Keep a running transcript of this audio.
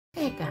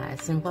Hey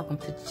guys, and welcome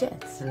to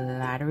Jets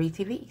Lottery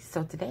TV.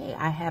 So today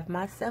I have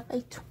myself a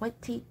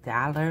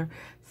 $20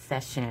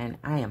 session.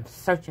 I am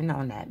searching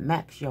on that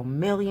Max Your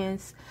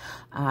Millions.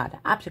 The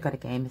object of the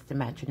game is to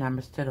match your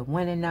numbers to the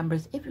winning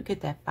numbers. If you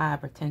get that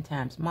 5 or 10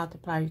 times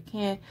multiplier, you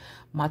can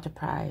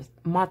multiply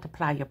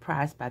your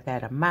prize by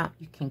that amount.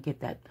 You can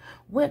get that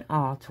win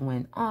all to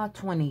win all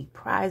 20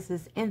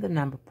 prizes in the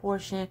number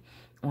portion.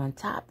 On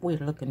top, we're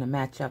looking to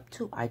match up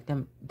two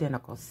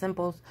identical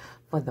symbols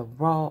for the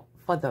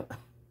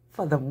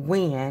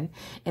win,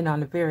 and on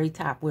the very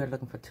top we're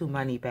looking for 2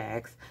 money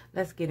bags.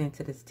 Let's get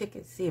into this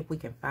ticket, see if we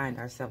can find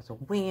ourselves a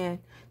win.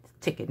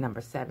 Ticket number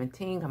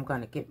 17. I'm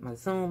going to get my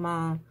zoom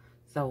on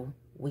so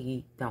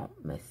we don't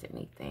miss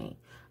anything.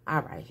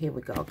 All right, here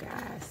we go,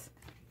 guys,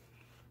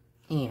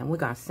 and we're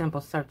going to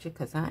symbol search it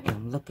because I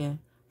am looking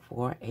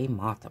for a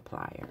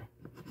multiplier.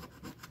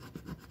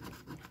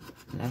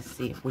 Let's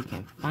see if we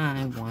can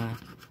find one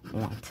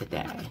on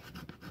today,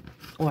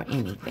 or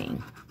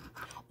anything.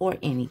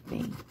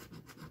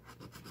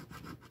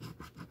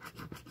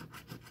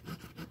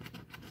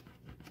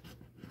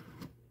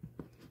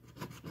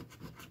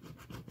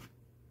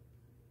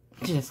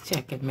 Just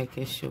checking,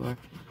 making sure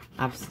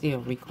I'm still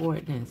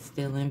recording and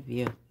still in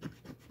view.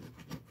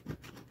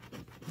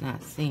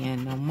 Not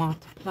seeing no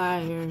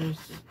multipliers.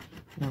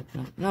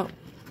 Nope.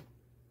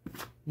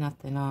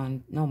 Nothing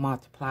on, no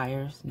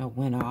multipliers, no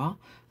win all. All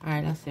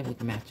right, let's see if we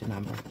can match a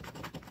number.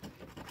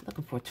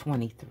 Looking for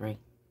 23.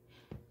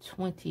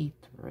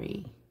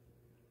 23.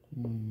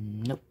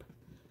 Nope.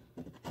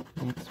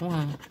 Next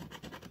one.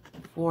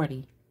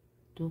 40.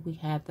 Do we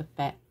have the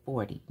fat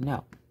 40?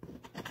 No.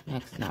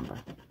 Next number.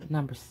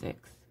 Number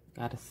 6.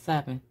 Got a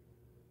 7.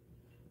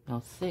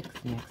 No 6.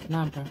 Next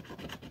number.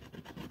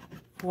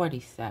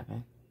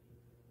 47.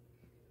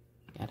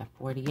 Got a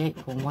 48.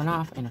 Pull one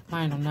off. And the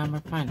final number,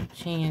 final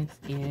chance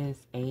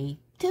is a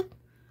 2.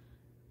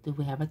 Do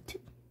we have a 2?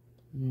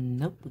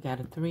 Nope. We got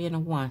a 3 and a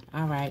 1.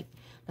 All right.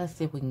 Let's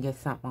see if we can get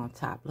something on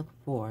top. Look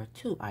for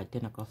 2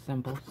 identical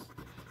symbols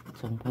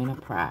to win a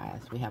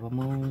prize. We have a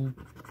moon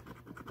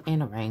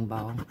and a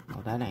rainbow.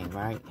 Oh, that ain't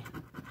right.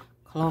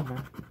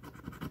 Clover.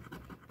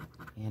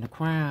 And a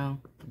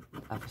crown.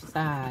 Other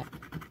side.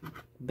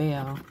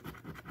 Bell.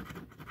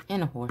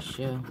 And a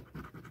horseshoe.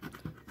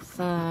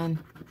 Sun.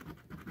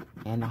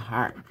 And a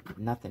heart.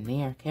 Nothing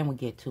there. Can we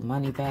get 2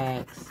 money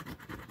bags?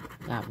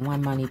 Got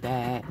 1 money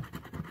bag.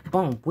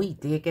 Boom. We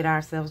did get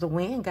ourselves a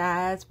win,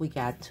 guys. We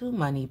got 2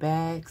 money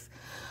bags.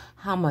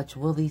 How much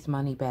will these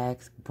money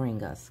bags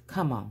bring us?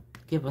 Come on.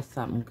 Give us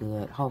something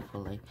good,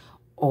 hopefully.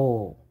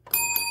 Oh.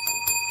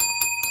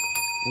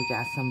 We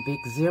got some big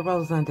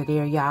zeros under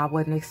there. Y'all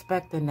wasn't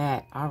expecting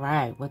that. All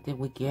right. What did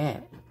we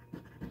get?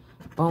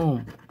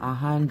 Boom.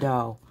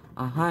 $100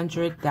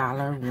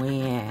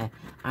 win.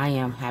 I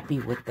am happy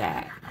with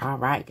that. All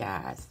right,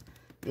 guys.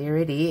 There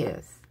it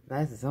is.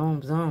 Let's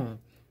zoom.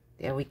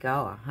 There we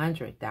go.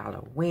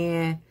 $100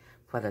 win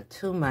for the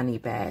 2 money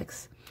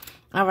bags.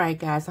 All right,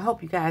 guys. I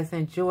hope you guys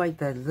enjoyed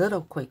the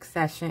little quick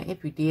session.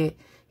 If you did,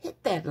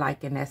 hit that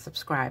like and that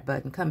subscribe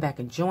button. Come back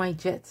and join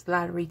Jets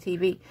Lottery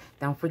TV.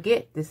 Don't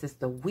forget, this is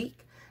the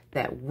week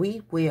that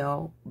we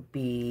will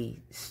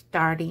be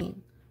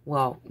starting.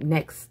 Well,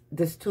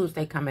 this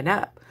Tuesday coming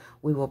up,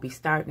 we will be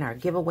starting our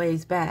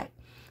giveaways back.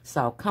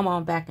 So come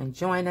on back and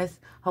join us.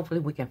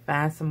 Hopefully we can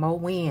find some more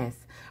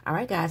wins. All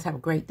right, guys, have a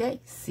great day.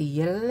 See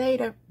you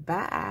later.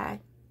 Bye.